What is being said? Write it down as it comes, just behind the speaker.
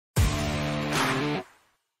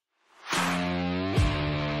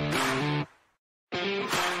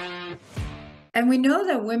And we know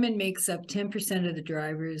that women makes up 10% of the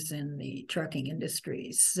drivers in the trucking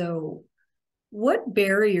industry. So what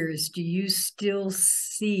barriers do you still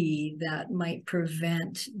see that might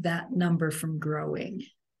prevent that number from growing?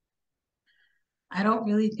 I don't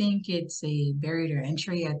really think it's a barrier to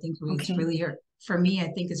entry. I think it's Okay. really, for me, I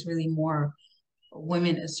think it's really more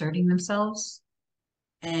women asserting themselves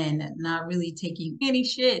and not really taking any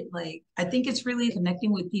shit. Like, I think it's really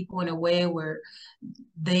connecting with people in a way where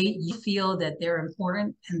you feel that they're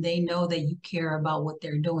important and they know that you care about what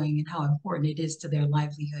they're doing and how important it is to their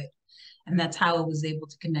livelihood. And that's how I was able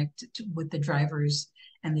to connect with the drivers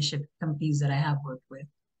and the shipping companies that I have worked with.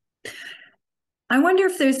 I wonder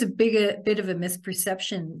if there's a bit of a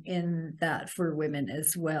misperception in that for women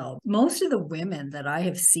as well. Most of the women that I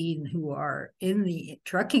have seen who are in the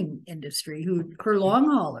trucking industry, who are long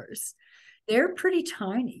haulers, they're pretty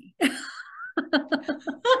tiny.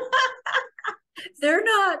 they're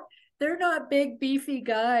not they're not big beefy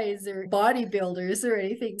guys or bodybuilders or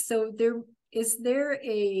anything. So there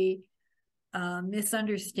a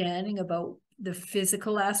misunderstanding about the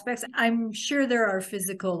physical aspects? I'm sure there are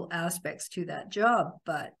physical aspects to that job,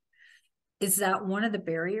 but is that one of the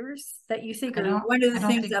barriers that you think, or one of the I don't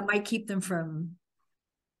things think that might keep them from?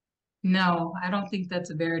 No, I don't think that's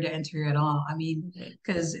a barrier to entry at all. I mean, Okay.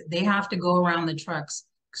 because they have to go around the trucks.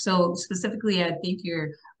 So specifically, I think you're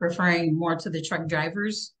referring more to the truck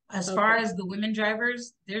drivers. As far Okay. as the women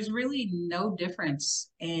drivers, there's really no difference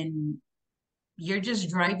in you're just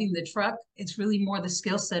driving the truck. It's really more the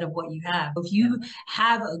skill set of what you have. If Yeah. you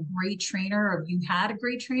have a great trainer or if you had a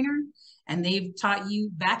great trainer and they've taught you,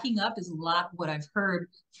 backing up is a lot what I've heard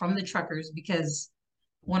from the truckers because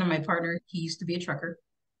one of my partner, he used to be a trucker.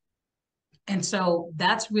 And so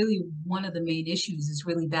that's really one of the main issues is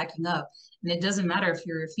really backing up. And it doesn't matter if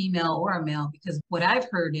you're a female or a male, because what I've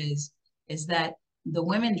heard is that the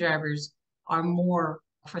women drivers are more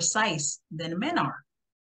precise than the men are.